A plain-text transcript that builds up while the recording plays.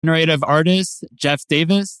narrative artist, Jeff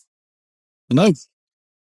Davis. Hello.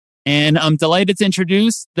 And I'm delighted to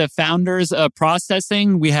introduce the founders of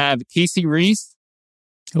Processing. We have Casey Reese.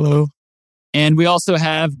 Hello. And we also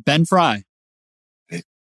have Ben Fry. Hey.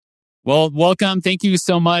 Well, welcome. Thank you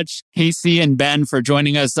so much, Casey and Ben, for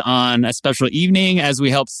joining us on a special evening as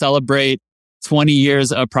we help celebrate 20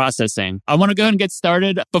 years of Processing. I want to go ahead and get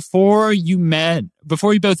started. Before you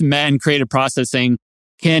both met and created Processing,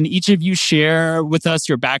 can each of you share with us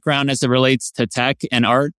your background as it relates to tech and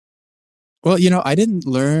art? Well, I didn't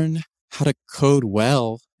learn how to code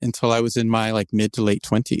well until I was in my mid to late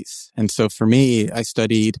 20s. And so for me, I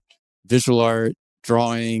studied visual art,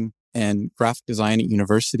 drawing, and graphic design at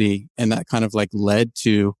university. And that kind of led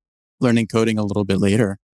to learning coding a little bit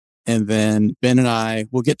later. And then Ben and I,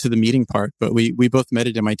 we'll get to the meeting part, but we both met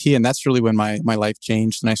at MIT. And that's really when my life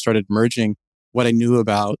changed. And I started merging what I knew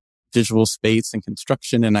about visual space and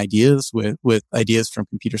construction and ideas with ideas from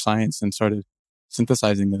computer science and started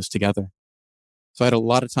synthesizing those together. So I had a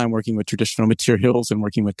lot of time working with traditional materials and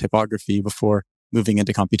working with typography before moving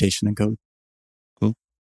into computation and code. Cool.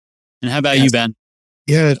 And how about you, Ben?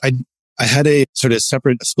 Yeah, I had a sort of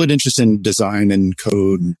split interest in design and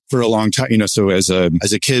code for a long time. So as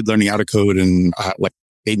a kid learning how to code and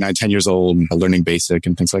 8, 9, 10 years old, learning BASIC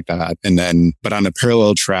and things like that. And then, but on a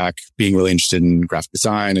parallel track, being really interested in graphic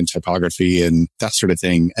design and typography and that sort of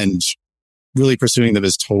thing. And really pursuing them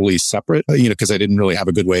as totally separate, because I didn't really have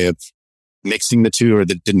a good way of mixing the two, or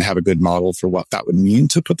that didn't have a good model for what that would mean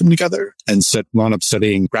to put them together. And wound up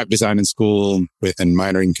studying graphic design in school and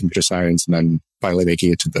minoring in computer science, and then finally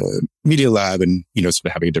making it to the media lab and, sort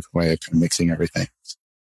of having a different way of kind of mixing everything.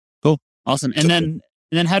 Cool. Awesome. And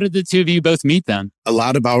then how did the two of you both meet then? A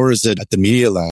lot of hours at the media lab.